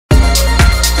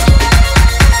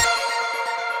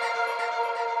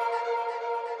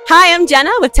Hi, I'm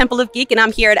Jenna with Temple of Geek, and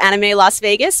I'm here at Anime Las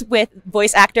Vegas with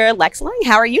voice actor Lex Lang.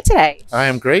 How are you today? I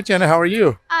am great, Jenna. How are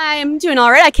you? I'm doing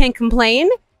all right. I can't complain.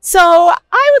 So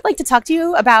I would like to talk to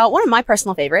you about one of my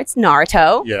personal favorites,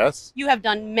 Naruto. Yes. You have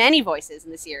done many voices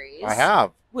in the series. I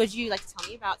have. Would you like to tell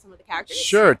me about some of the characters?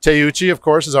 Sure. Teiuchi, of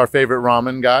course, is our favorite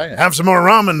ramen guy. Have some more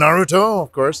ramen, Naruto,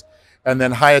 of course. And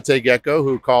then Hayate Gecko,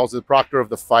 who calls the proctor of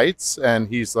the fights, and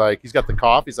he's got the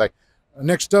cough. He's like,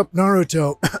 next up,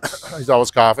 Naruto. He's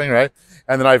always coughing, right?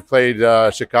 And then I've played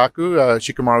Shikaku,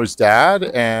 Shikamaru's dad,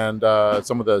 and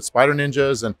some of the Spider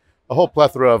Ninjas, and a whole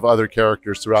plethora of other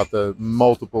characters throughout the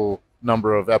multiple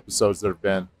number of episodes there have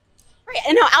been. Right.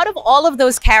 And now, out of all of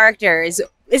those characters,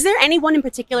 is there anyone in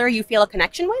particular you feel a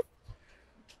connection with?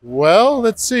 Well,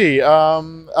 let's see.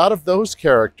 Out of those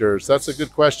characters, that's a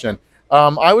good question.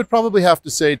 I would probably have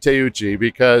to say Teiuchi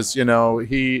because, you know,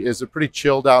 he is a pretty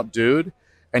chilled out dude.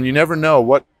 And you never know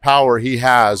what power he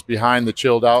has behind the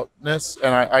chilled outness.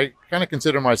 And I kind of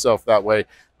consider myself that way.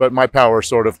 But my power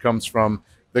sort of comes from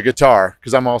the guitar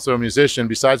because I'm also a musician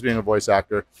besides being a voice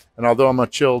actor. And although I'm a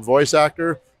chilled voice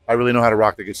actor, I really know how to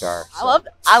rock the guitar. So.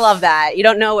 I love that. You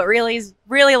don't know what really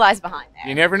lies behind there.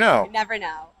 You never know. You never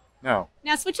know. No.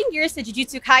 Now, switching gears to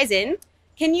Jujutsu Kaisen,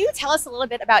 can you tell us a little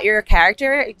bit about your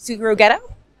character, Suguru Geto?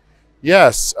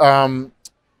 Yes.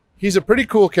 He's a pretty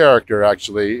cool character,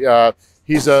 actually.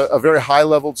 He's a very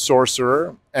high-leveled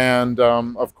sorcerer, and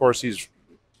of course, his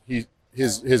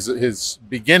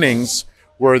beginnings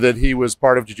were that he was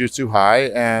part of Jujutsu High,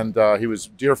 and he was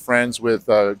dear friends with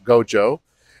Gojo,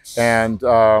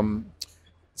 and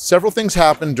several things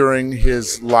happened during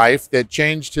his life that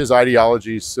changed his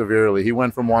ideology severely. He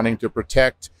went from wanting to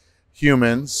protect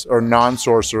humans or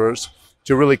non-sorcerers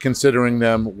to really considering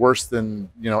them worse than,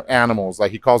 you know, animals,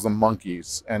 like he calls them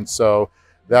monkeys, and so.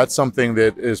 That's something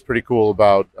that is pretty cool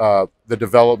about the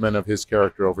development of his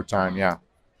character over time, yeah.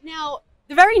 Now,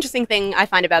 the very interesting thing I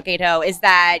find about Geto is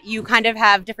that you kind of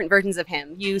have different versions of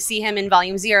him. You see him in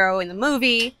Volume 0 in the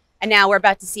movie, and now we're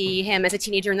about to see him as a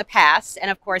teenager in the past.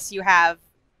 And of course, you have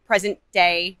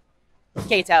present-day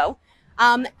Geto.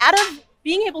 Out of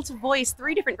being able to voice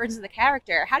 3 different versions of the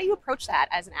character, how do you approach that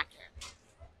as an actor?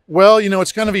 Well, you know,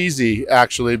 it's kind of easy,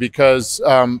 actually, because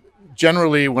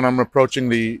generally, when I'm approaching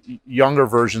the younger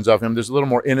versions of him, there's a little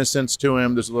more innocence to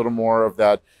him. There's a little more of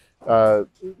that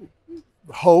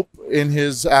hope in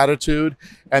his attitude.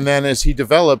 And then as he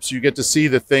develops, you get to see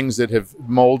the things that have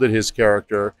molded his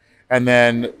character. And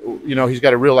then, you know, he's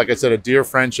got a real, like I said, a dear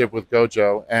friendship with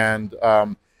Gojo. And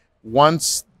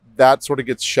once that sort of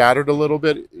gets shattered a little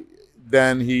bit,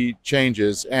 then he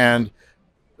changes. And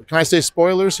can I say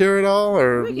spoilers here at all,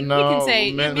 or we can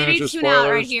say maybe tune out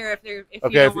right here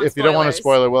if you don't want a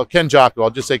spoiler. Well, Kenjaku,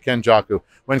 I'll just say Kenjaku.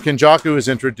 When Kenjaku is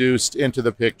introduced into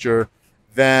the picture,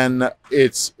 then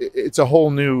it's a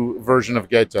whole new version of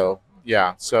Geto.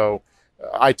 Yeah, so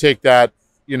I take that.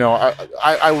 You know,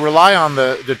 I rely on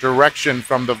the direction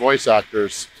from the voice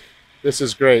actors. This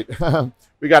is great.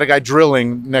 We got a guy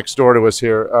drilling next door to us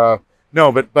here.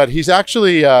 No, but he's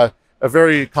actually a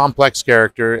very complex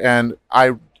character, and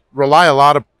I rely a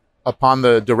lot upon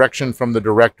the direction from the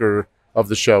director of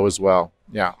the show as well.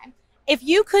 Yeah. If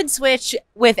you could switch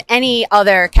with any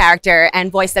other character and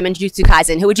voice them in Jujutsu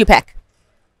Kaisen, who would you pick?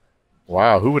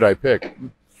 Wow, who would I pick?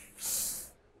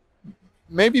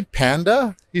 Maybe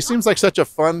Panda. He seems like such a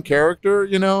fun character,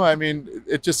 you know? I mean,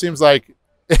 it just seems like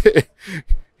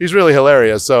he's really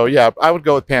hilarious. So, yeah, I would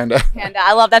go with Panda. Panda.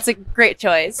 I love that's a great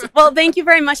choice. Well, thank you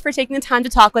very much for taking the time to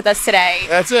talk with us today.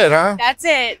 That's it, huh? That's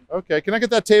it. Okay. Can I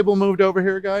get that table moved over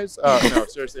here, guys? No,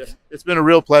 seriously. It's been a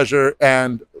real pleasure,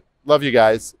 and love you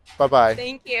guys. Bye-bye.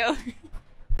 Thank you.